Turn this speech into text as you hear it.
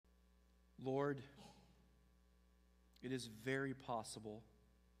Lord, it is very possible,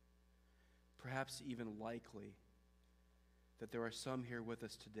 perhaps even likely, that there are some here with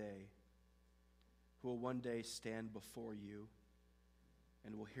us today who will one day stand before you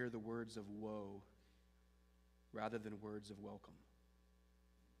and will hear the words of woe rather than words of welcome.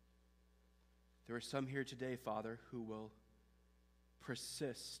 There are some here today, Father, who will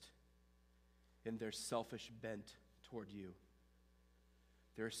persist in their selfish bent toward you.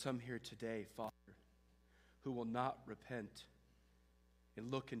 There are some here today, Father, who will not repent and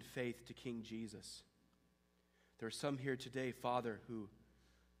look in faith to King Jesus. There are some here today, Father, who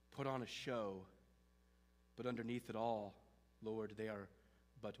put on a show, but underneath it all, Lord, they are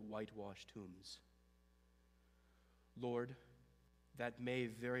but whitewashed tombs. Lord, that may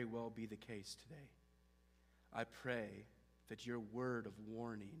very well be the case today. I pray that your word of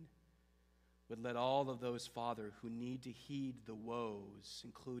warning would let all of those, Father, who need to heed the woes,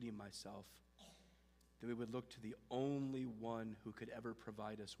 including myself, that we would look to the only one who could ever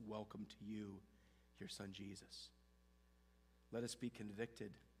provide us welcome to you, your Son Jesus. Let us be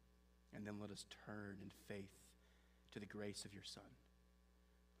convicted, and then let us turn in faith to the grace of your Son.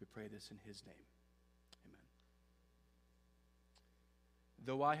 We pray this in his name. Amen.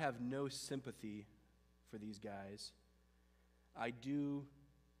 Though I have no sympathy for these guys, I do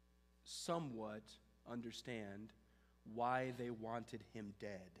somewhat understand why they wanted him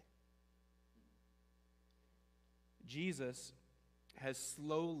dead. Jesus has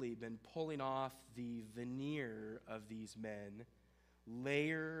slowly been pulling off the veneer of these men,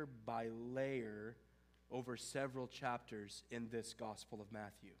 layer by layer, over several chapters in this Gospel of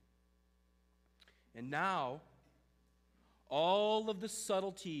Matthew. And now, all of the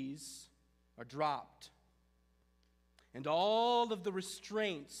subtleties are dropped, and all of the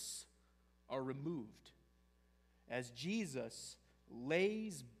restraints are removed as Jesus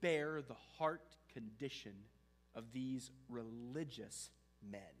lays bare the heart condition of these religious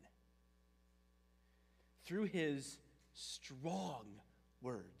men. Through his strong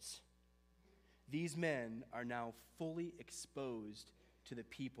words, these men are now fully exposed to the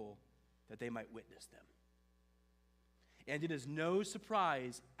people that they might witness them. And it is no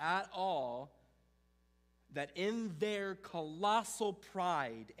surprise at all that in their colossal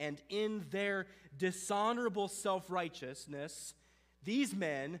pride and in their dishonorable self-righteousness, these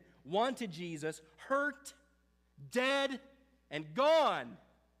men wanted Jesus hurt, dead, and gone,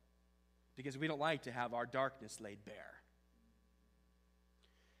 because we don't like to have our darkness laid bare.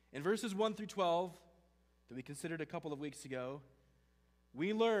 In verses 1 through 12, that we considered a couple of weeks ago,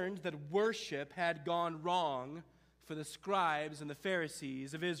 we learned that worship had gone wrong for the scribes and the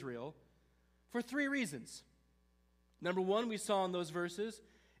Pharisees of Israel for three reasons. Number one, we saw in those verses,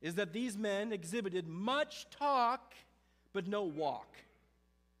 is that these men exhibited much talk, but no walk.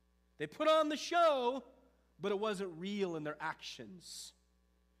 They put on the show, but it wasn't real in their actions.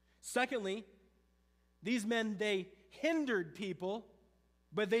 Secondly, these men, they hindered people,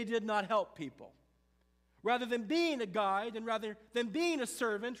 but they did not help people. Rather than being a guide and rather than being a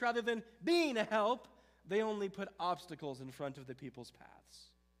servant, rather than being a help, they only put obstacles in front of the people's paths.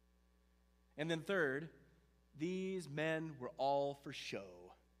 And then third, these men were all for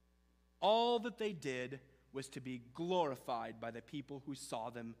show. All that they did was to be glorified by the people who saw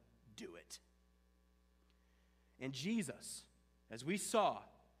them do it. And Jesus, as we saw,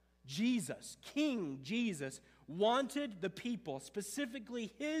 Jesus, King Jesus, wanted the people,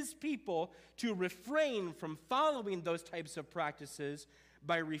 specifically his people, to refrain from following those types of practices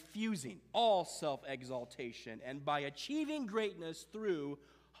by refusing all self-exaltation and by achieving greatness through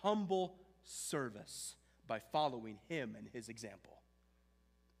humble service, by following him and his example.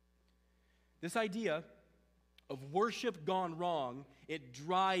 This idea of worship gone wrong, it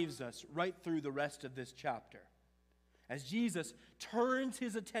drives us right through the rest of this chapter, as Jesus turns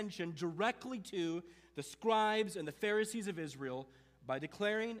his attention directly to the scribes and the Pharisees of Israel by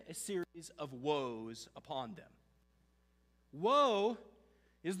declaring a series of woes upon them. Woe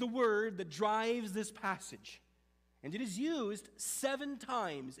is the word that drives this passage, and it is used 7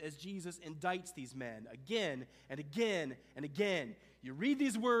 times as Jesus indicts these men again and again and again. You read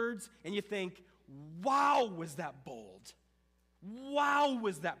these words and you think, wow, was that bold? Wow,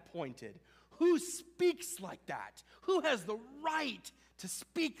 was that pointed? Who speaks like that? Who has the right to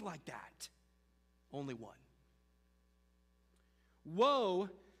speak like that? Only one. Woe,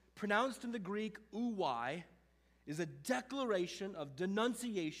 pronounced in the Greek ouai, is a declaration of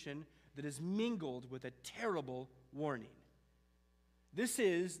denunciation that is mingled with a terrible warning. This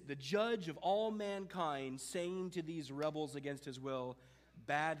is the judge of all mankind saying to these rebels against his will,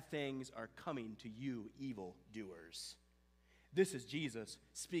 bad things are coming to you, evildoers. This is Jesus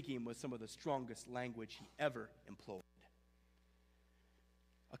speaking with some of the strongest language he ever employed.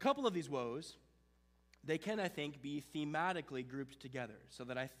 A couple of these woes, they can, I think, be thematically grouped together, so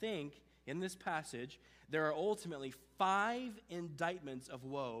that I think in this passage there are ultimately 5 indictments of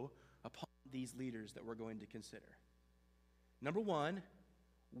woe upon these leaders that we're going to consider. Number 1,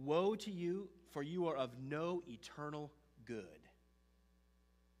 woe to you, for you are of no eternal good.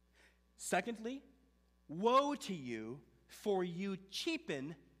 Secondly, woe to you, for you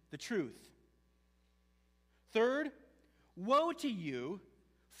cheapen the truth. Third, woe to you,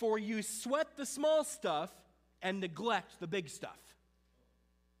 for you sweat the small stuff and neglect the big stuff.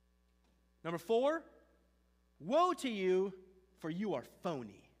 Number 4, woe to you, for you are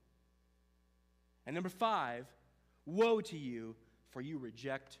phony. And number 5, woe to you, for you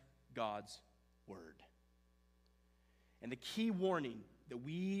reject God's word. And the key warning that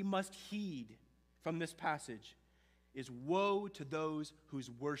we must heed from this passage is woe to those whose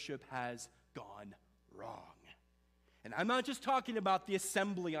worship has gone wrong. And I'm not just talking about the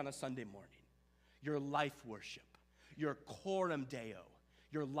assembly on a Sunday morning. Your life worship, your coram Deo,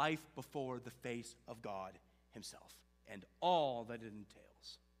 your life before the face of God himself, and all that it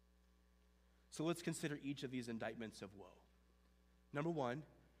entails. So let's consider each of these indictments of woe. Number 1,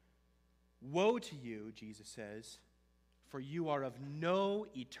 woe to you, Jesus says, for you are of no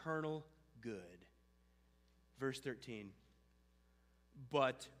eternal good. Verse 13,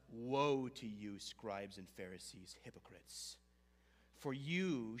 but woe to you, scribes and Pharisees, hypocrites, for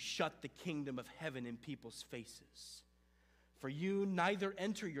you shut the kingdom of heaven in people's faces. For you neither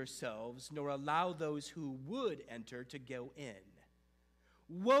enter yourselves nor allow those who would enter to go in.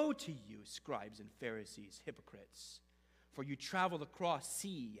 Woe to you, scribes and Pharisees, hypocrites, for you travel across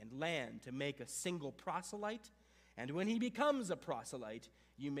sea and land to make a single proselyte, and when he becomes a proselyte,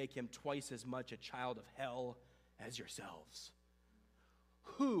 you make him twice as much a child of hell as yourselves.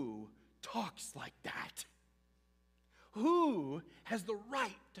 Who talks like that? Who has the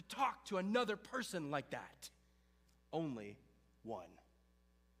right to talk to another person like that? Only one.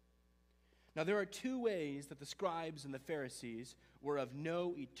 Now, there are 2 ways that the scribes and the Pharisees were of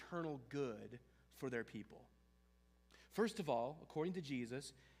no eternal good for their people. First of all, according to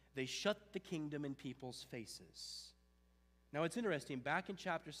Jesus, they shut the kingdom in people's faces. Now, it's interesting, back in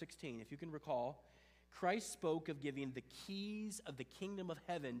chapter 16, if you can recall, Christ spoke of giving the keys of the kingdom of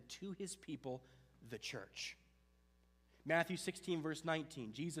heaven to his people, the church. Matthew 16, verse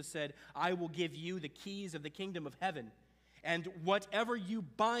 19, Jesus said, I will give you the keys of the kingdom of heaven, and whatever you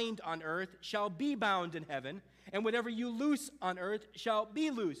bind on earth shall be bound in heaven, and whatever you loose on earth shall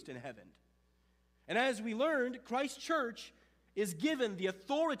be loosed in heaven. And as we learned, Christ's church is given the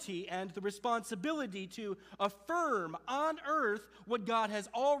authority and the responsibility to affirm on earth what God has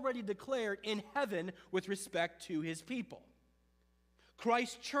already declared in heaven with respect to his people.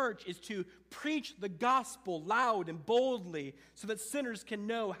 Christ's church is to preach the gospel loud and boldly so that sinners can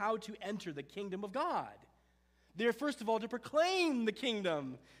know how to enter the kingdom of God. They are first of all to proclaim the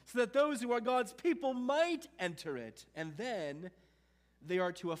kingdom so that those who are God's people might enter it. And then they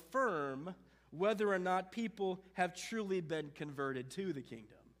are to affirm whether or not people have truly been converted to the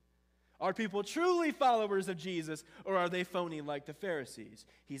kingdom. Are people truly followers of Jesus, or are they phony like the Pharisees?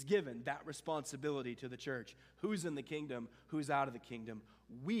 He's given that responsibility to the church. Who's in the kingdom? Who's out of the kingdom?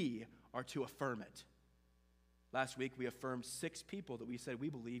 We are to affirm it. Last week we affirmed 6 people that we said, we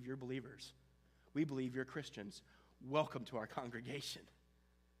believe you're believers. We believe you're Christians. Welcome to our congregation.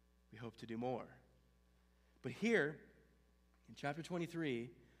 We hope to do more. But here, in chapter 23,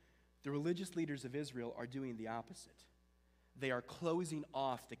 the religious leaders of Israel are doing the opposite. They are closing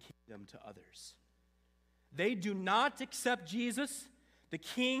off the kingdom to others. They do not accept Jesus, the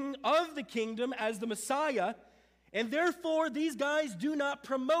king of the kingdom, as the Messiah, and therefore these guys do not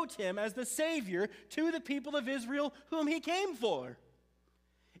promote him as the Savior to the people of Israel whom he came for.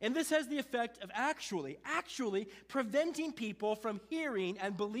 And this has the effect of actually preventing people from hearing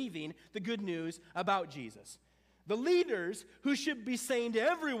and believing the good news about Jesus. The leaders who should be saying to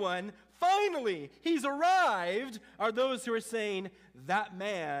everyone, finally, he's arrived, are those who are saying, that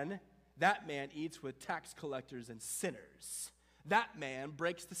man eats with tax collectors and sinners. That man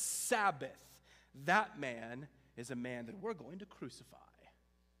breaks the Sabbath. That man is a man that we're going to crucify.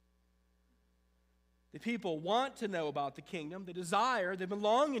 The people want to know about the kingdom. They desire, they've been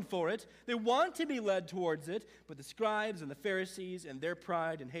longing for it. They want to be led towards it. But the scribes and the Pharisees and their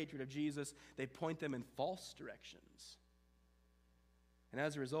pride and hatred of Jesus, they point them in false directions. And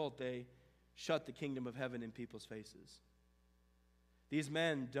as a result, they shut the kingdom of heaven in people's faces. These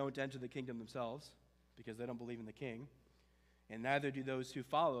men don't enter the kingdom themselves because they don't believe in the king. And neither do those who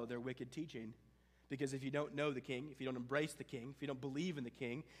follow their wicked teaching Because if you don't know the king, if you don't embrace the king, if you don't believe in the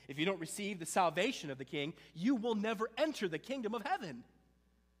king, if you don't receive the salvation of the king, you will never enter the kingdom of heaven.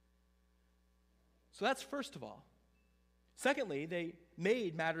 So that's first of all. Secondly, they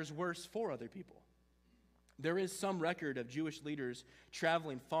made matters worse for other people. There is some record of Jewish leaders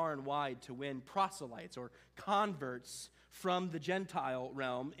traveling far and wide to win proselytes or converts from the Gentile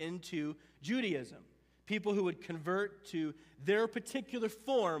realm into Judaism. People who would convert to their particular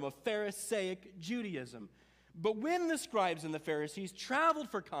form of Pharisaic Judaism. But when the scribes and the Pharisees traveled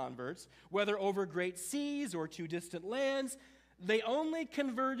for converts, whether over great seas or to distant lands, they only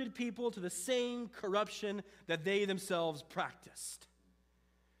converted people to the same corruption that they themselves practiced.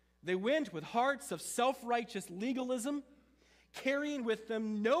 They went with hearts of self-righteous legalism, carrying with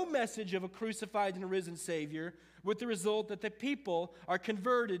them no message of a crucified and risen Savior, with the result that the people are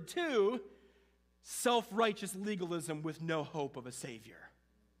converted to self-righteous legalism with no hope of a Savior.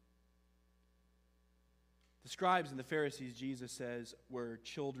 The scribes and the Pharisees, Jesus says, were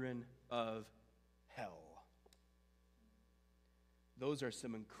children of hell. Those are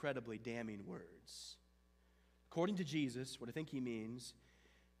some incredibly damning words. According to Jesus, what I think he means,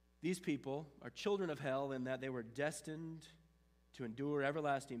 these people are children of hell in that they were destined to endure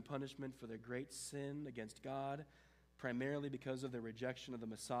everlasting punishment for their great sin against God, primarily because of their rejection of the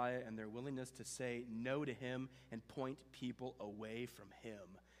Messiah and their willingness to say no to him and point people away from him.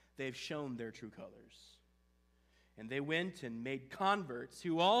 They've shown their true colors. And they went and made converts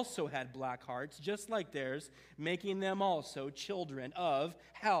who also had black hearts, just like theirs, making them also children of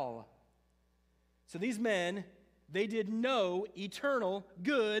hell. So these men, they did no eternal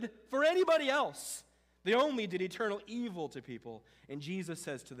good for anybody else. They only did eternal evil to people. And Jesus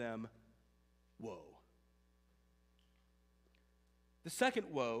says to them, woe. The second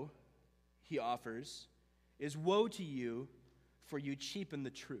woe he offers is, woe to you, for you cheapen the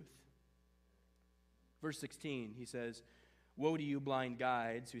truth. Verse 16, he says, woe to you, blind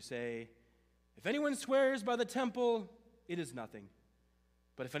guides, who say, if anyone swears by the temple, it is nothing.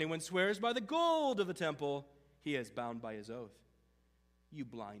 But if anyone swears by the gold of the temple, he is bound by his oath. You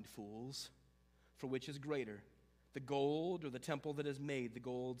blind fools, for which is greater, the gold or the temple that has made the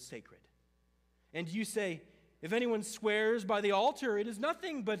gold sacred? And you say, if anyone swears by the altar, it is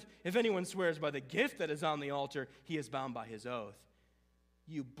nothing. But if anyone swears by the gift that is on the altar, he is bound by his oath.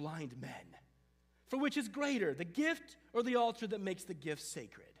 You blind men, for which is greater, the gift or the altar that makes the gift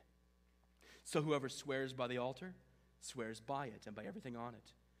sacred? So whoever swears by the altar swears by it and by everything on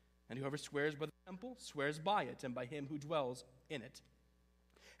it. And whoever swears by the temple swears by it and by him who dwells in it.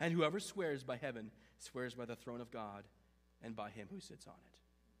 And whoever swears by heaven swears by the throne of God and by him who sits on it.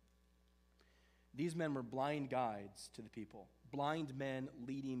 These men were blind guides to the people. Blind men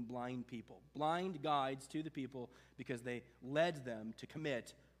leading blind people. Blind guides to the people because they led them to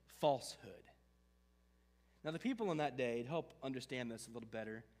commit falsehood. Now, the people in that day, to help understand this a little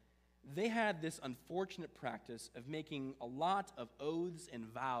better, they had this unfortunate practice of making a lot of oaths and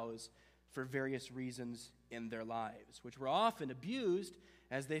vows for various reasons in their lives, which were often abused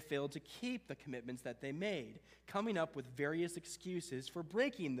as they failed to keep the commitments that they made, coming up with various excuses for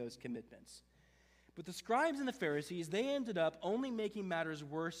breaking those commitments. But the scribes and the Pharisees, they ended up only making matters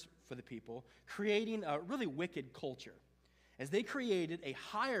worse for the people, creating a really wicked culture, as they created a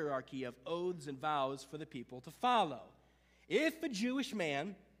hierarchy of oaths and vows for the people to follow. If a Jewish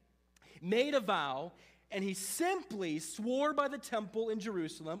man made a vow and he simply swore by the temple in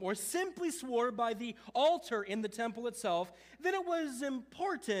Jerusalem or simply swore by the altar in the temple itself, then it was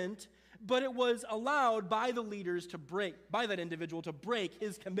important, but it was allowed by the leaders to break, by that individual to break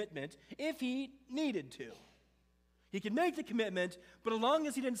his commitment if he needed to. He could make the commitment, but as long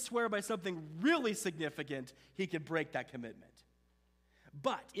as he didn't swear by something really significant, he could break that commitment.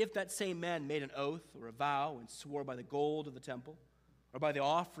 But if that same man made an oath or a vow and swore by the gold of the temple or by the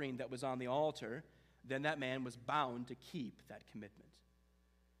offering that was on the altar, then that man was bound to keep that commitment.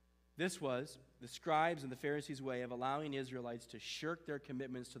 This was the scribes and the Pharisees' way of allowing Israelites to shirk their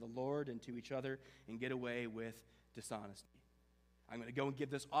commitments to the Lord and to each other and get away with dishonesty. I'm going to go and give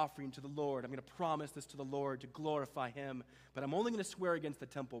this offering to the Lord. I'm going to promise this to the Lord to glorify him, but I'm only going to swear against the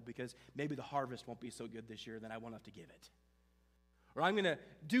temple because maybe the harvest won't be so good this year, then I won't have to give it. Or I'm going to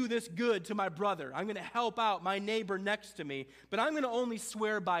do this good to my brother. I'm going to help out my neighbor next to me, but I'm going to only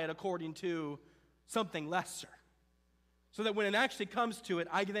swear by it according to something lesser. So that when it actually comes to it,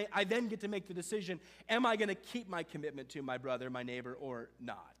 I then get to make the decision, am I going to keep my commitment to my brother, my neighbor, or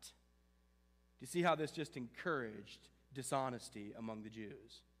not? Do you see how this just encouraged dishonesty among the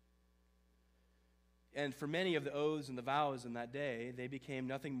Jews? And for many of the oaths and the vows in that day, they became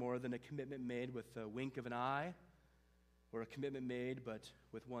nothing more than a commitment made with a wink of an eye, or a commitment made but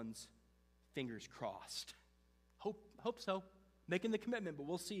with one's Fingers crossed. Hope so. Making the commitment, but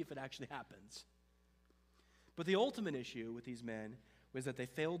we'll see if it actually happens. But the ultimate issue with these men was that they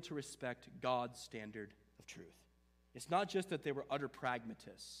failed to respect God's standard of truth. It's not just that they were utter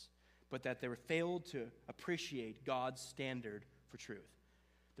pragmatists, but that they failed to appreciate God's standard for truth.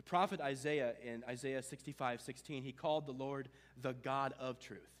 The prophet Isaiah, in Isaiah 65:16, he called the Lord the God of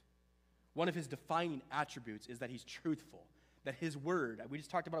truth. One of his defining attributes is that he's truthful, that his word, we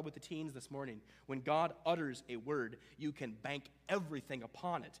just talked about it with the teens this morning, when God utters a word, you can bank everything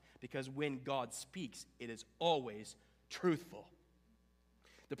upon it, because when God speaks, it is always truthful.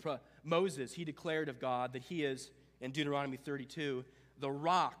 Moses, he declared of God that he is, in Deuteronomy 32, the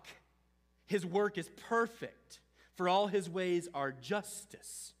rock. His work is perfect, for all his ways are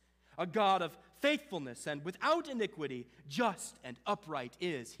justice. A God of faithfulness and without iniquity, just and upright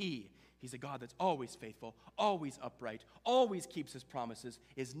is he. He's a God that's always faithful, always upright, always keeps his promises,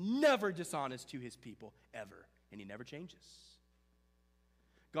 is never dishonest to his people, ever, and he never changes.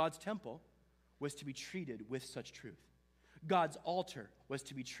 God's temple was to be treated with such truth. God's altar was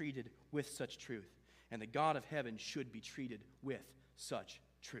to be treated with such truth. And the God of heaven should be treated with such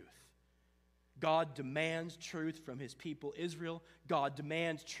truth. God demands truth from his people Israel. God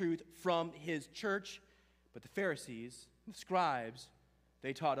demands truth from his church. But the Pharisees, the scribes,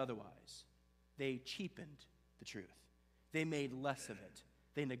 they taught otherwise. They cheapened the truth. They made less of it.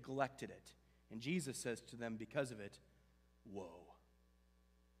 They neglected it. And Jesus says to them, because of it, woe.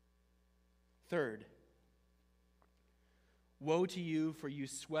 Third, woe to you, for you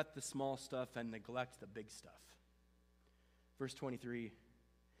sweat the small stuff and neglect the big stuff. Verse 23,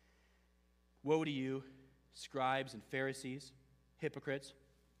 woe to you, scribes and Pharisees, hypocrites,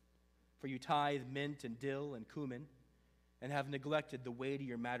 for you tithe mint and dill and cumin, and have neglected the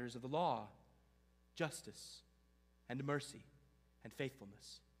weightier matters of the law, justice and mercy and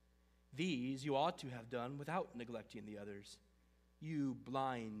faithfulness. These you ought to have done without neglecting the others. You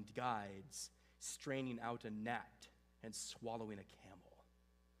blind guides, straining out a gnat and swallowing a camel.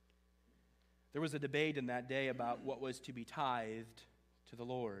 There was a debate in that day about what was to be tithed to the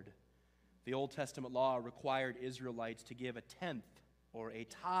Lord. The Old Testament law required Israelites to give a tenth or a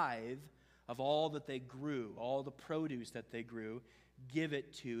tithe of all that they grew, all the produce that they grew, give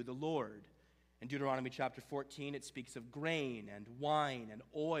it to the Lord. In Deuteronomy chapter 14, it speaks of grain and wine and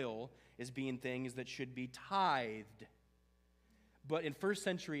oil as being things that should be tithed. But in first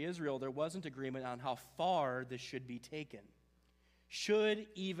century Israel, there wasn't agreement on how far this should be taken. Should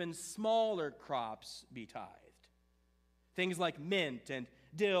even smaller crops be tithed? Things like mint and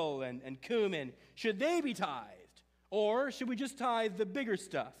dill and cumin, should they be tithed? Or should we just tithe the bigger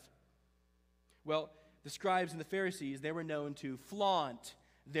stuff? Well, the scribes and the Pharisees, they were known to flaunt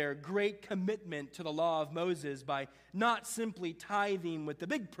their great commitment to the law of Moses by not simply tithing with the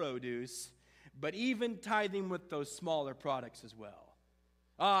big produce, but even tithing with those smaller products as well.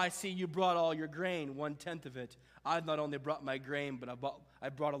 I see you brought all your grain, 1/10 of it. I've not only brought my grain, but I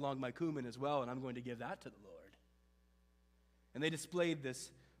brought along my cumin as well, and I'm going to give that to the Lord. And they displayed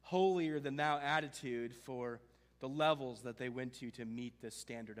this holier-than-thou attitude for the levels that they went to meet the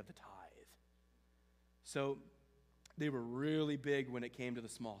standard of the tithe. So they were really big when it came to the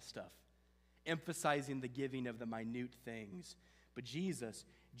small stuff, emphasizing the giving of the minute things. But Jesus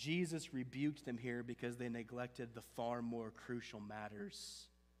rebuked them here because they neglected the far more crucial matters.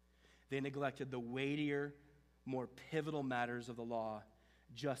 They neglected the weightier, more pivotal matters of the law,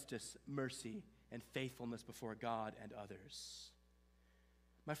 justice, mercy, and faithfulness before God and others.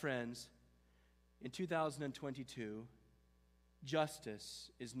 My friends, in 2022,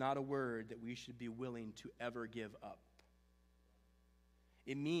 justice is not a word that we should be willing to ever give up.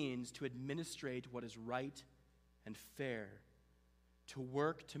 It means to administrate what is right and fair, to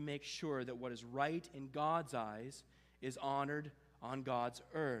work to make sure that what is right in God's eyes is honored on God's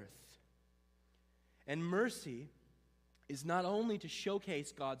earth. And mercy is not only to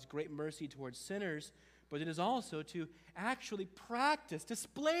showcase God's great mercy towards sinners, but it is also to actually practice,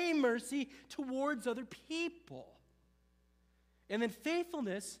 display mercy towards other people. And then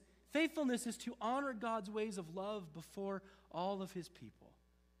faithfulness is to honor God's ways of love before all of his people,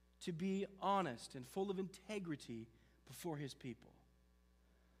 to be honest and full of integrity before his people.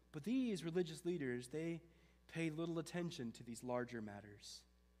 But these religious leaders, they paid little attention to these larger matters.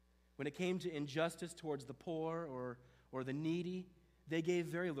 When it came to injustice towards the poor or the needy, they gave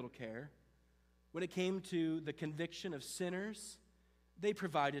very little care. When it came to the conviction of sinners, they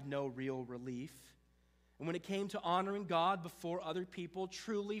provided no real relief. And when it came to honoring God before other people,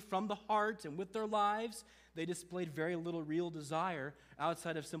 truly from the heart and with their lives, they displayed very little real desire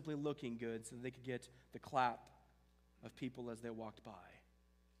outside of simply looking good so that they could get the clap of people as they walked by.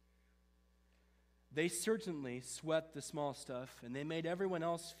 They certainly sweat the small stuff, and they made everyone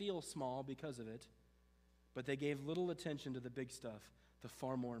else feel small because of it, but they gave little attention to the big stuff, the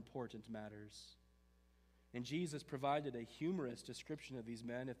far more important matters. And Jesus provided a humorous description of these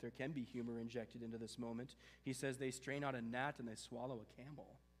men, if there can be humor injected into this moment. He says they strain out a gnat and they swallow a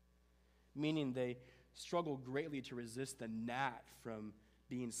camel, meaning they struggle greatly to resist the gnat from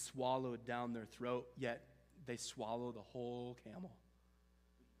being swallowed down their throat, yet they swallow the whole camel.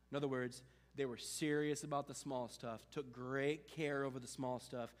 In other words, they were serious about the small stuff, took great care over the small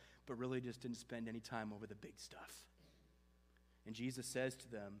stuff, but really just didn't spend any time over the big stuff. And Jesus says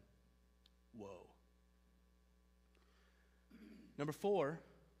to them, woe. Number 4,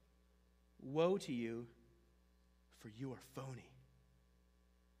 woe to you, for you are phony.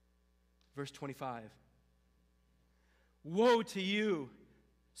 Verse 25. Woe to you,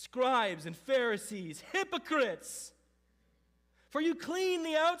 scribes and Pharisees, hypocrites! For you clean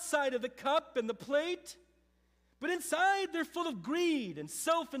the outside of the cup and the plate, but inside they're full of greed and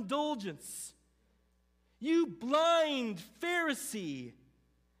self-indulgence. You blind Pharisee,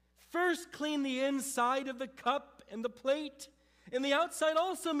 first clean the inside of the cup and the plate, and the outside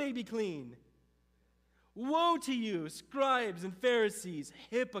also may be clean. Woe to you, scribes and Pharisees,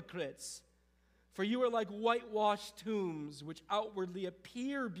 hypocrites! For you are like whitewashed tombs, which outwardly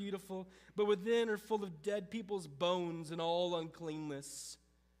appear beautiful, but within are full of dead people's bones and all uncleanness.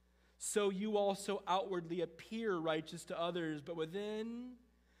 So you also outwardly appear righteous to others, but within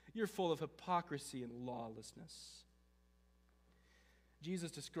you're full of hypocrisy and lawlessness.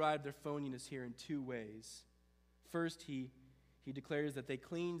 Jesus described their phoniness here in 2 ways. First, he declares that they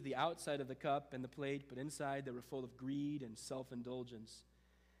cleaned the outside of the cup and the plate, but inside they were full of greed and self-indulgence.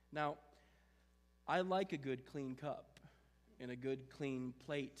 Now, I like a good clean cup and a good clean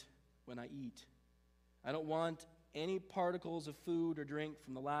plate when I eat. I don't want any particles of food or drink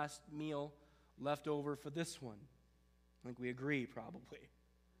from the last meal left over for this one. I think we agree, probably.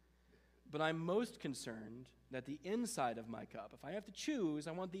 But I'm most concerned that the inside of my cup, if I have to choose,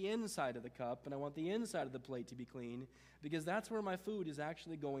 I want the inside of the cup and I want the inside of the plate to be clean, because that's where my food is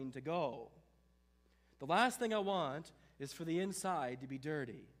actually going to go. The last thing I want is for the inside to be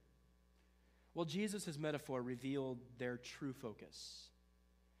dirty. Well, Jesus' metaphor revealed their true focus.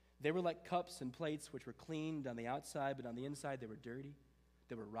 They were like cups and plates which were cleaned on the outside, but on the inside they were dirty,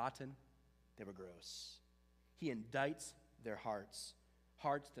 they were rotten, they were gross. He indicts their hearts,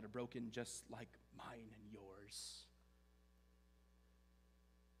 hearts that are broken just like mine and yours.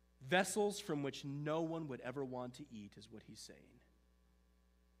 Vessels from which no one would ever want to eat is what he's saying.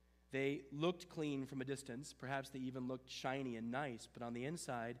 They looked clean from a distance, perhaps they even looked shiny and nice, but on the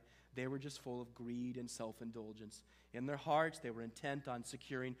inside, they were just full of greed and self-indulgence. In their hearts, they were intent on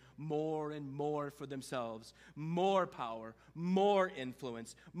securing more and more for themselves, more power, more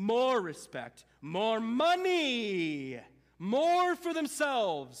influence, more respect, more money, more for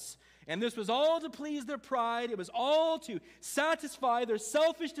themselves. And this was all to please their pride. It was all to satisfy their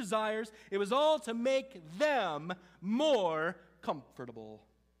selfish desires. It was all to make them more comfortable.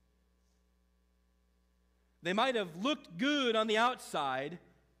 They might have looked good on the outside,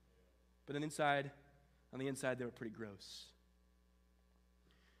 but on the inside, they were pretty gross.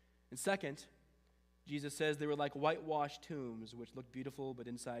 And second, Jesus says they were like whitewashed tombs, which looked beautiful, but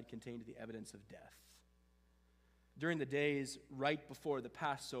inside contained the evidence of death. During the days right before the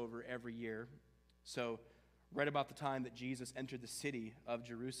Passover every year, so right about the time that Jesus entered the city of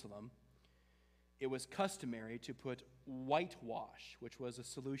Jerusalem, it was customary to put whitewash, which was a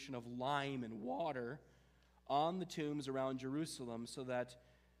solution of lime and water, on the tombs around Jerusalem so that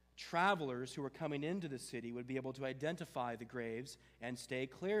travelers who were coming into the city would be able to identify the graves and stay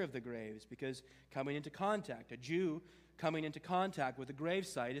clear of the graves, because a Jew coming into contact with a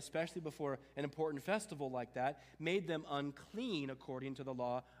gravesite, especially before an important festival like that, made them unclean according to the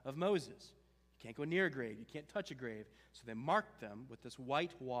law of Moses. You can't go near a grave, you can't touch a grave. So they marked them with this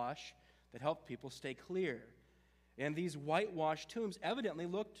whitewash that helped people stay clear. And these whitewashed tombs evidently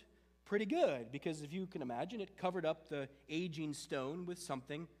looked pretty good, because if you can imagine, it covered up the aging stone with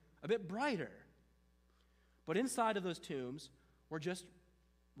something a bit brighter. But inside of those tombs were just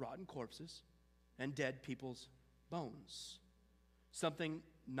rotten corpses and dead people's bones. Something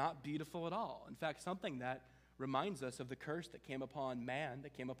not beautiful at all. In fact, something that reminds us of the curse that came upon man,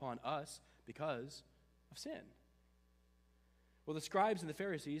 that came upon us because of sin. Well, the scribes and the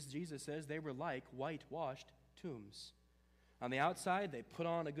Pharisees, Jesus says, they were like whitewashed tombs. On the outside, they put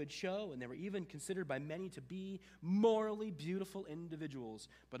on a good show, and they were even considered by many to be morally beautiful individuals.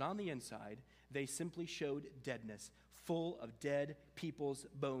 But on the inside, they simply showed deadness, full of dead people's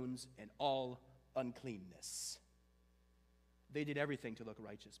bones and all uncleanness. They did everything to look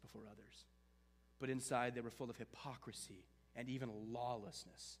righteous before others, but inside they were full of hypocrisy and even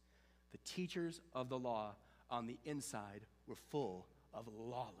lawlessness. The teachers of the law on the inside were full of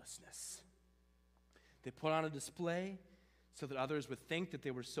lawlessness. They put on a display so that others would think that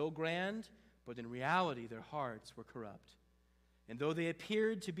they were so grand, but in reality their hearts were corrupt. And though they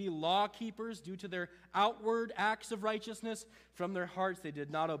appeared to be law keepers due to their outward acts of righteousness, from their hearts they did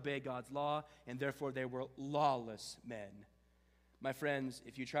not obey God's law, and therefore they were lawless men. My friends,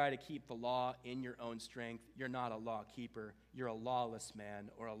 if you try to keep the law in your own strength, you're not a law keeper. You're a lawless man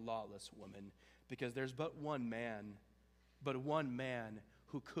or a lawless woman, because there's but one man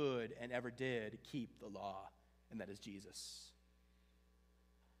who could and ever did keep the law, and that is Jesus.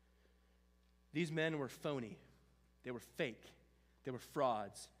 These men were phony. They were fake. They were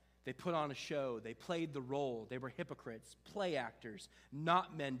frauds. They put on a show. They played the role. They were hypocrites, play actors,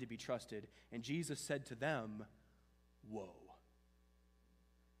 not men to be trusted. And Jesus said to them, woe.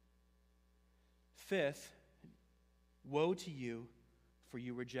 Fifth, woe to you, for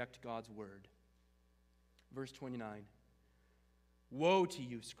you reject God's word. Verse 29. Woe to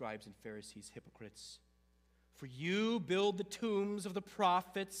you, scribes and Pharisees, hypocrites, for you build the tombs of the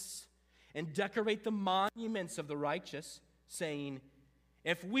prophets and decorate the monuments of the righteous, saying,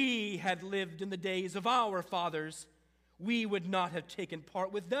 if we had lived in the days of our fathers, we would not have taken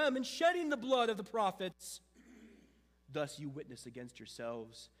part with them in shedding the blood of the prophets. Thus you witness against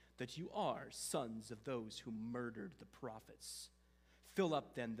yourselves that you are sons of those who murdered the prophets. Fill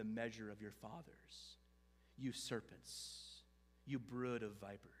up then the measure of your fathers. You serpents, you brood of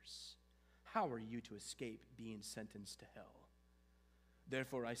vipers, how are you to escape being sentenced to hell?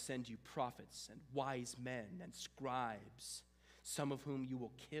 Therefore I send you prophets and wise men and scribes, some of whom you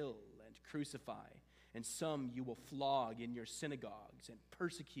will kill and crucify, and some you will flog in your synagogues and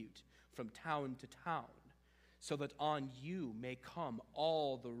persecute from town to town, so that on you may come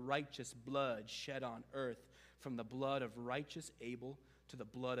all the righteous blood shed on earth, from the blood of righteous Abel to the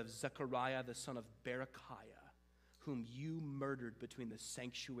blood of Zechariah the son of Berechiah, whom you murdered between the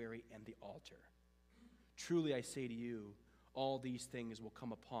sanctuary and the altar. Truly I say to you, all these things will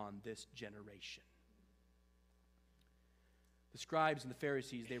come upon this generation. The scribes and the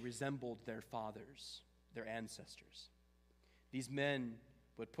Pharisees, they resembled their fathers, their ancestors. These men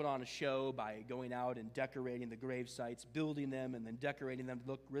would put on a show by going out and decorating the grave sites, building them and then decorating them to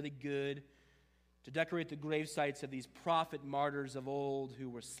look really good, to decorate the grave sites of these prophet martyrs of old who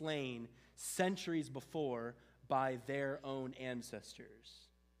were slain centuries before by their own ancestors.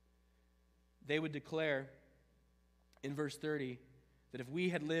 They would declare in verse 30, that if we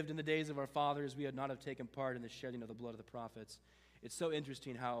had lived in the days of our fathers, we would not have taken part in the shedding of the blood of the prophets. It's so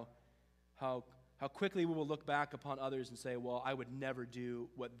interesting how quickly we will look back upon others and say, well, I would never do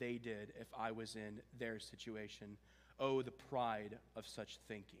what they did if I was in their situation. Oh, the pride of such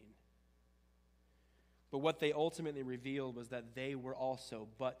thinking. But what they ultimately revealed was that they were also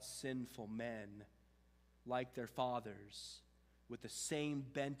but sinful men, like their fathers, with the same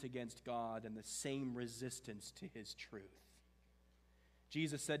bent against God and the same resistance to his truth.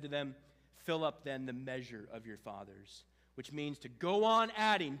 Jesus said to them, fill up then the measure of your fathers, which means to go on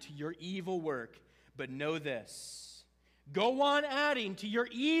adding to your evil work, but know this. Go on adding to your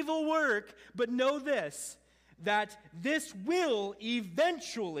evil work, but know this, that this will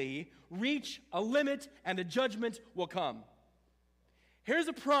eventually reach a limit and a judgment will come. Here's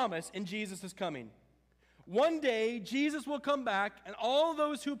a promise in Jesus' coming. One day, Jesus will come back, and all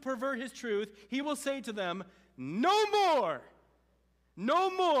those who pervert his truth, he will say to them, no more. No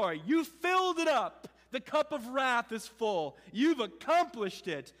more. You filled it up. The cup of wrath is full. You've accomplished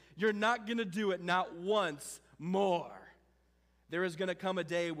it. You're not going to do it not once more. There is going to come a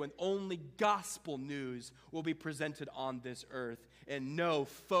day when only gospel news will be presented on this earth, and no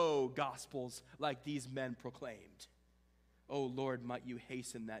faux gospels like these men proclaimed. Oh Lord, might you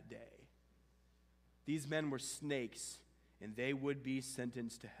hasten that day. These men were snakes, and they would be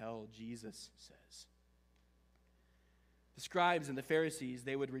sentenced to hell, Jesus says. The scribes and the Pharisees,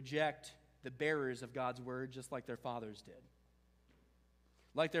 they would reject the bearers of God's word just like their fathers did.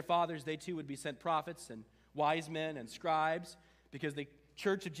 Like their fathers, they too would be sent prophets and wise men and scribes, because the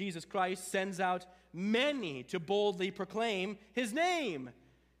church of Jesus Christ sends out many to boldly proclaim his name.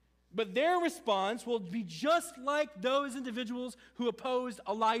 But their response will be just like those individuals who opposed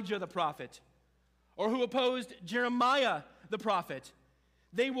Elijah the prophet, or who opposed Jeremiah the prophet.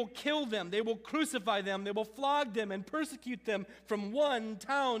 They will kill them, they will crucify them, they will flog them and persecute them from one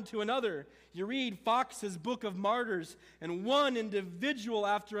town to another. You read Fox's Book of Martyrs, and one individual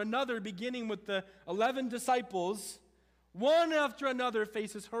after another, beginning with the 11 disciples, One after another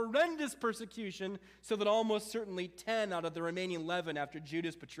faces horrendous persecution, so that almost certainly 10 out of the remaining 11, after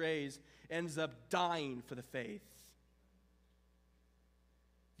Judas betrays, ends up dying for the faith.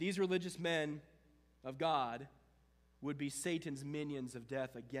 These religious men of God would be Satan's minions of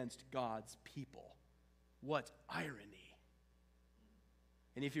death against God's people. What irony.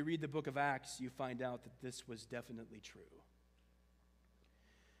 And if you read the book of Acts, you find out that this was definitely true.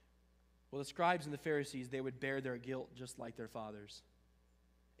 Well, the scribes and the Pharisees, they would bear their guilt just like their fathers.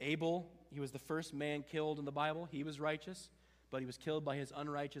 Abel, he was the first man killed in the Bible. He was righteous, but he was killed by his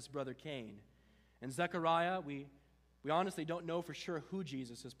unrighteous brother Cain. And Zechariah, we honestly don't know for sure who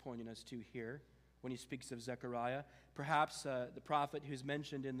Jesus is pointing us to here when he speaks of Zechariah. Perhaps the prophet who's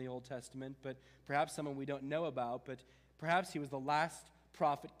mentioned in the Old Testament, but perhaps someone we don't know about, but perhaps he was the last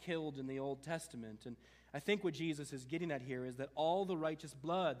prophet killed in the Old Testament. And I think what Jesus is getting at here is that all the righteous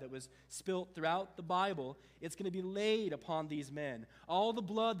blood that was spilt throughout the Bible, it's going to be laid upon these men. All the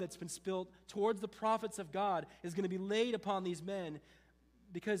blood that's been spilt towards the prophets of God is going to be laid upon these men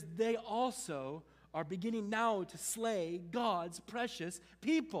because they also are beginning now to slay God's precious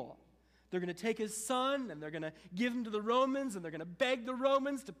people. They're going to take his son and they're going to give him to the Romans and they're going to beg the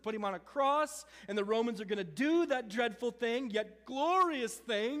Romans to put him on a cross, and the Romans are going to do that dreadful thing, yet glorious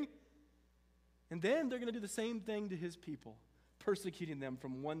thing. And then they're going to do the same thing to his people, persecuting them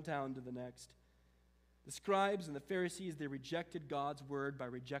from one town to the next. The scribes and the Pharisees, they rejected God's word by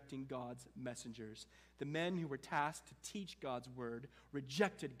rejecting God's messengers. The men who were tasked to teach God's word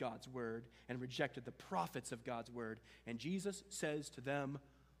rejected God's word and rejected the prophets of God's word. And Jesus says to them,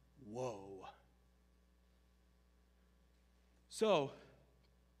 woe. So,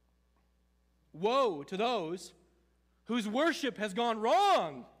 woe to those whose worship has gone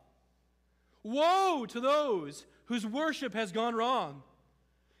wrong. Woe to those whose worship has gone wrong.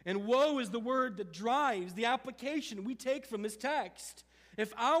 And woe is the word that drives the application we take from this text.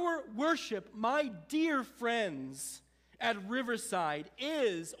 If our worship, my dear friends, at Riverside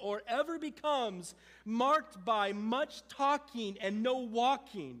is or ever becomes marked by much talking and no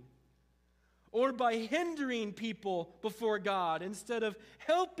walking, or by hindering people before God instead of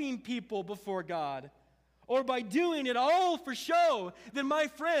helping people before God, or by doing it all for show, then my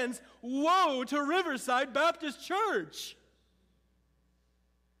friends, woe to Riverside Baptist Church.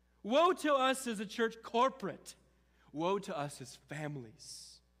 Woe to us as a church corporate. Woe to us as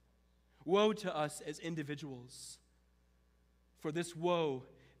families. Woe to us as individuals. For this woe,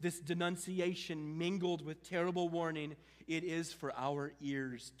 this denunciation mingled with terrible warning, it is for our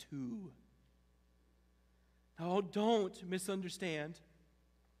ears too. Now, don't misunderstand.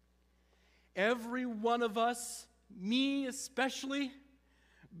 Every one of us, me especially,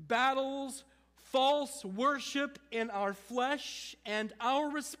 battles false worship in our flesh, and our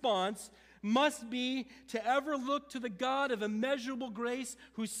response must be to ever look to the God of immeasurable grace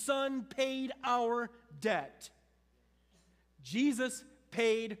whose Son paid our debt. Jesus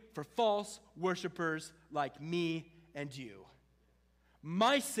paid for false worshipers like me and you.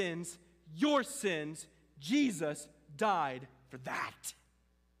 My sins, your sins, Jesus died for that.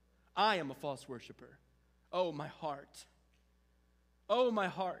 I am a false worshiper. Oh, my heart. Oh, my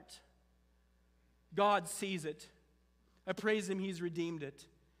heart. God sees it. I praise him, he's redeemed it.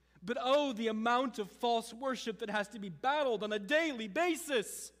 But oh, the amount of false worship that has to be battled on a daily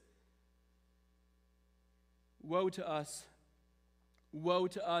basis. Woe to us. Woe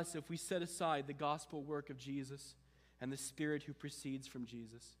to us if we set aside the gospel work of Jesus and the Spirit who proceeds from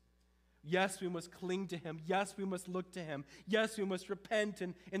Jesus. Yes, we must cling to him. Yes, we must look to him. Yes, we must repent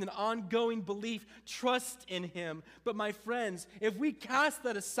and in an ongoing belief, trust in him. But my friends, if we cast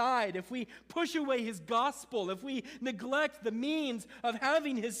that aside, if we push away his gospel, if we neglect the means of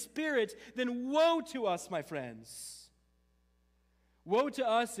having his Spirit, then woe to us, my friends. Woe to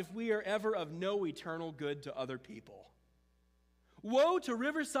us if we are ever of no eternal good to other people. Woe to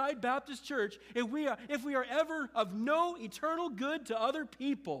Riverside Baptist Church if we are ever of no eternal good to other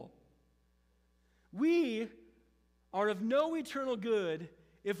people. We are of no eternal good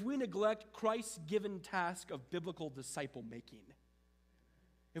if we neglect Christ's given task of biblical disciple making.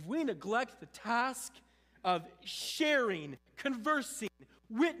 If we neglect the task of sharing, conversing,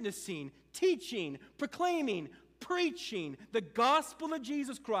 witnessing, teaching, proclaiming, preaching the gospel of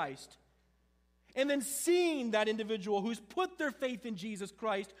Jesus Christ, and then seeing that individual who's put their faith in Jesus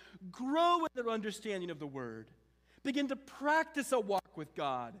Christ grow in their understanding of the Word, begin to practice a walk with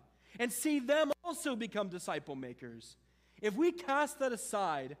God, and see them also become disciple makers. If we cast that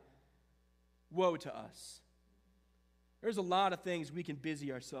aside, woe to us. There's a lot of things we can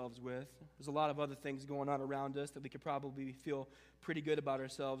busy ourselves with. There's a lot of other things going on around us that we could probably feel pretty good about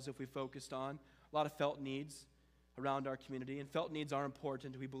ourselves if we focused on. A lot of felt needs. around our community, and felt needs are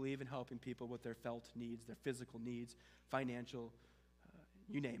important. We believe in helping people with their felt needs, their physical needs, financial,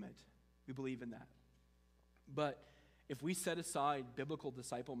 you name it. We believe in that. But if we set aside biblical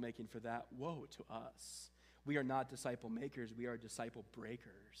disciple making for that, woe to us. We are not disciple makers, we are disciple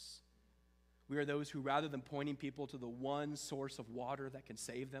breakers. We are those who, rather than pointing people to the one source of water that can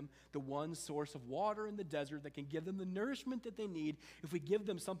save them, the one source of water in the desert that can give them the nourishment that they need, if we give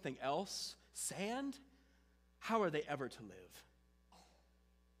them something else, sand, how are they ever to live?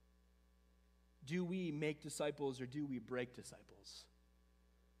 Do we make disciples or do we break disciples?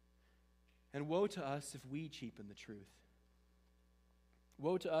 And woe to us if we cheapen the truth.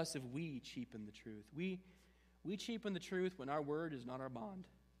 Woe to us if we cheapen the truth. We cheapen the truth when our word is not our bond.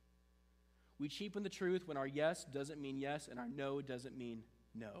 We cheapen the truth when our yes doesn't mean yes and our no doesn't mean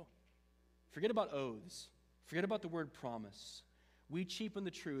no. Forget about oaths. Forget about the word promise. We cheapen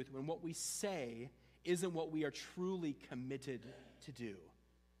the truth when what we say isn't what we are truly committed to do.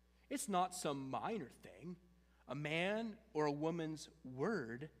 It's not some minor thing. A man or a woman's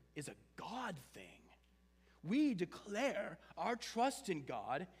word is a God thing. We declare our trust in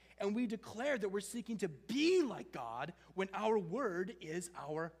God, and we declare that we're seeking to be like God when our word is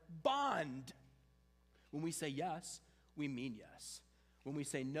our bond. When we say yes, we mean yes. When we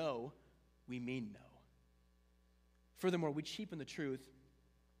say no, we mean no. Furthermore, we cheapen the truth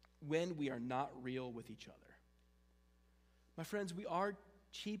when we are not real with each other. My friends, we are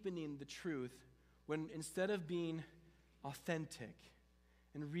cheapening the truth when instead of being authentic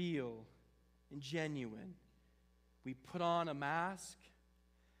and real and genuine, we put on a mask.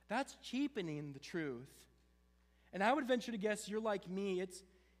 That's cheapening the truth. And I would venture to guess you're like me.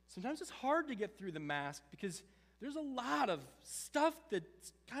 Sometimes it's hard to get through the mask because there's a lot of stuff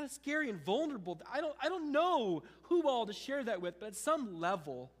that's kind of scary and vulnerable. I don't know who all to share that with, but at some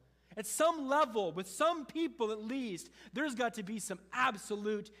level, with some people at least, there's got to be some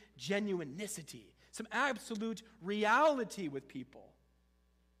absolute genuinity, some absolute reality with people.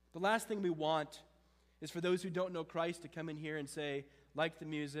 The last thing we want is for those who don't know Christ to come in here and say, like the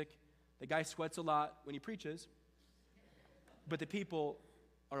music, the guy sweats a lot when he preaches, but the people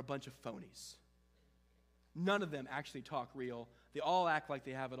are a bunch of phonies. None of them actually talk real. They all act like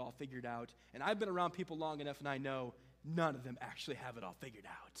they have it all figured out. And I've been around people long enough and I know none of them actually have it all figured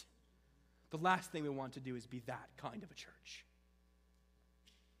out. The last thing we want to do is be that kind of a church.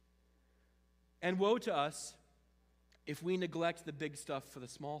 And woe to us if we neglect the big stuff for the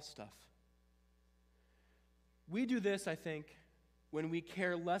small stuff. We do this, I think, when we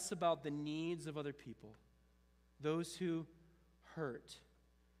care less about the needs of other people, those who hurt,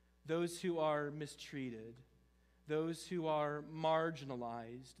 those who are mistreated, those who are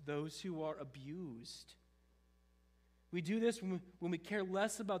marginalized, those who are abused. We do this when we care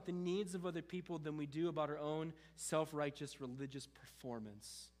less about the needs of other people than we do about our own self-righteous religious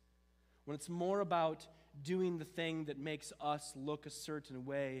performance. When it's more about doing the thing that makes us look a certain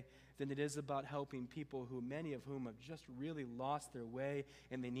way than it is about helping people who, many of whom have just really lost their way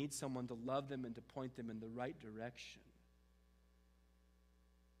and they need someone to love them and to point them in the right direction.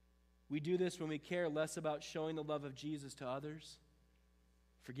 We do this when we care less about showing the love of Jesus to others,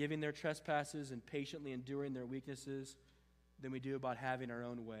 forgiving their trespasses and patiently enduring their weaknesses than we do about having our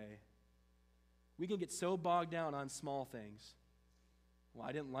own way. We can get so bogged down on small things. Well,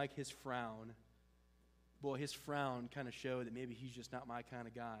 I didn't like his frown. Boy, his frown kind of showed that maybe he's just not my kind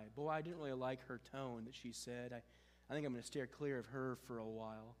of guy. Boy, I didn't really like her tone that she said. I think I'm going to steer clear of her for a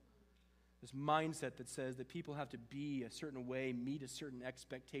while. This mindset that says that people have to be a certain way, meet a certain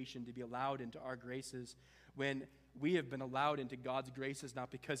expectation to be allowed into our graces, when we have been allowed into God's graces not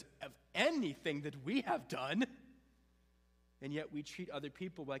because of anything that we have done, and yet we treat other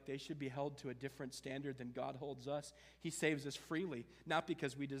people like they should be held to a different standard than God holds us. He saves us freely, not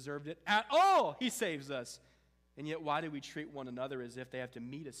because we deserved it at all. He saves us. And yet why do we treat one another as if they have to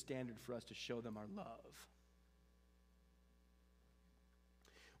meet a standard for us to show them our love?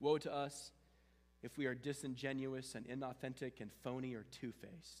 Woe to us if we are disingenuous and inauthentic and phony or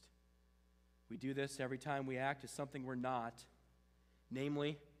two-faced. We do this every time we act as something we're not.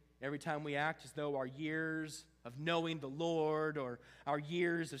 Namely, every time we act as though our years of knowing the Lord or our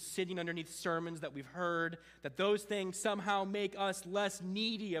years of sitting underneath sermons that we've heard, that those things somehow make us less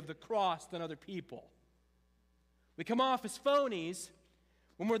needy of the cross than other people. We come off as phonies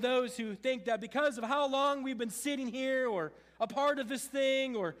when we're those who think that because of how long we've been sitting here or a part of this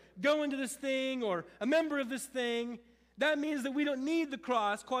thing or going to this thing or a member of this thing, that means that we don't need the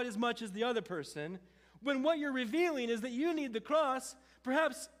cross quite as much as the other person, when what you're revealing is that you need the cross,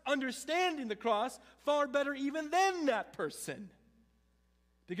 perhaps understanding the cross far better even than that person.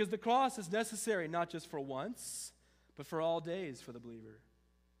 Because the cross is necessary not just for once, but for all days for the believer,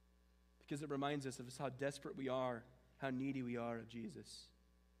 because it reminds us of how desperate we are, how needy we are of Jesus.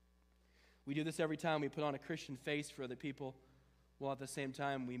 We do this every time we put on a Christian face for other people, while at the same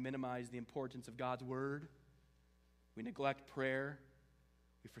time we minimize the importance of God's word. We neglect prayer.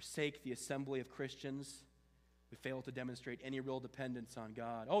 We forsake the assembly of Christians. We fail to demonstrate any real dependence on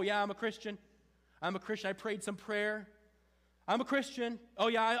God. Oh yeah, I'm a Christian. I'm a Christian. I prayed some prayer. I'm a Christian. Oh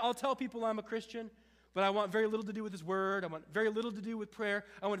yeah, I'll tell people I'm a Christian. But I want very little to do with His word. I want very little to do with prayer.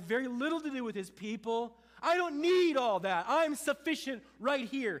 I want very little to do with His people. I don't need all that. I'm sufficient right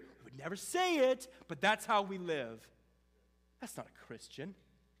here. We would never say it, but that's how we live. That's not a Christian.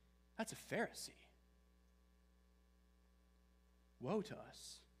 That's a Pharisee. Woe to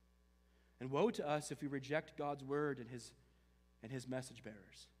us. And woe to us if we reject God's word and His message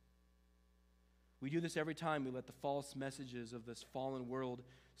bearers. We do this every time we let the false messages of this fallen world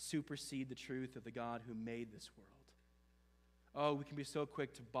supersede the truth of the God who made this world. Oh, we can be so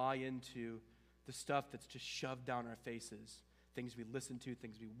quick to buy into the stuff that's just shoved down our faces. Things we listen to,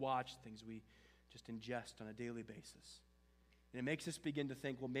 things we watch, things we just ingest on a daily basis. And it makes us begin to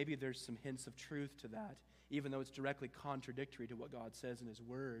think, well, maybe there's some hints of truth to that, even though it's directly contradictory to what God says in His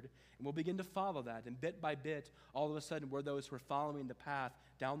word. And we'll begin to follow that. And bit by bit, all of a sudden, we're those who are following the path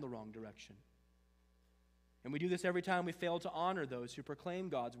down the wrong direction. And we do this every time we fail to honor those who proclaim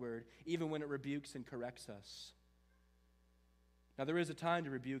God's word, even when it rebukes and corrects us. Now, there is a time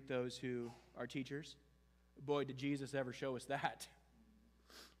to rebuke those who are teachers. Boy, did Jesus ever show us that.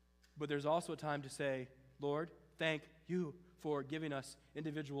 But there's also a time to say, Lord, thank you for giving us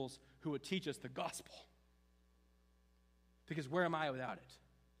individuals who would teach us the gospel. Because where am I without it?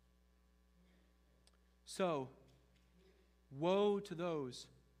 So, woe to those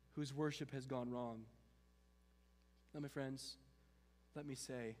whose worship has gone wrong. Now, my friends, let me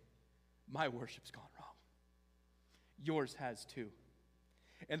say, my worship's gone wrong. Yours has too.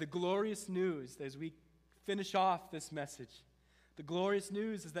 And the glorious news, as we finish off this message, the glorious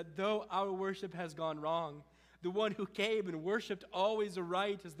news is that though our worship has gone wrong, the one who came and worshiped always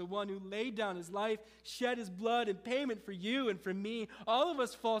aright is the one who laid down His life, shed His blood in payment for you and for me, all of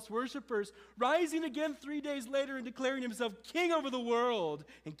us false worshipers, rising again 3 days later and declaring Himself king over the world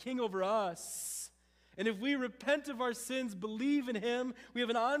and king over us. And if we repent of our sins, believe in Him, we have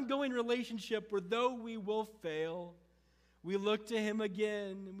an ongoing relationship where though we will fail, we look to Him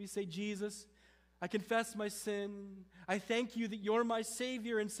again and we say, Jesus, I confess my sin. I thank you that you're my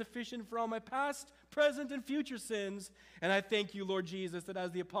Savior and sufficient for all my past, present, and future sins. And I thank you, Lord Jesus, that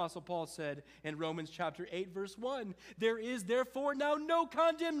as the Apostle Paul said in Romans chapter 8, verse 1, there is therefore now no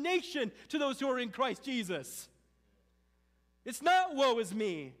condemnation to those who are in Christ Jesus. It's not woe is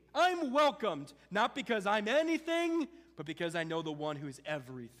me. I'm welcomed, not because I'm anything, but because I know the one who is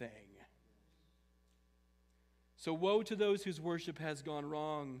everything. So woe to those whose worship has gone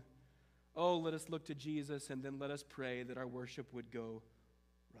wrong. Oh, let us look to Jesus, and then let us pray that our worship would go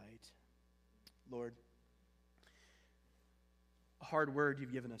right. Lord, a hard word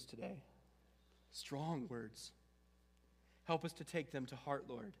you've given us today. Strong words. Help us to take them to heart,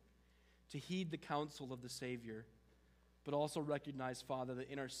 Lord, to heed the counsel of the Savior, but also recognize, Father, that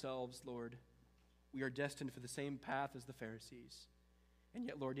in ourselves, Lord, we are destined for the same path as the Pharisees. And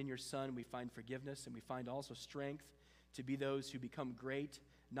yet, Lord, in your Son, we find forgiveness, and we find also strength to be those who become great,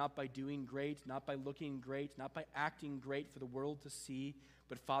 not by doing great, not by looking great, not by acting great for the world to see,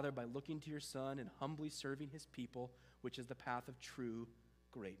 but, Father, by looking to your Son and humbly serving His people, which is the path of true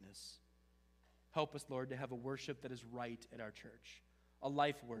greatness. Help us, Lord, to have a worship that is right at our church, a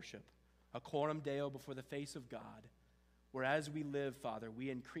life worship, a coram Deo before the face of God, where as we live, Father, we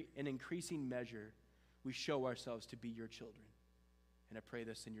in increasing measure, we show ourselves to be your children. And I pray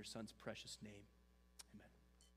this in your Son's precious name.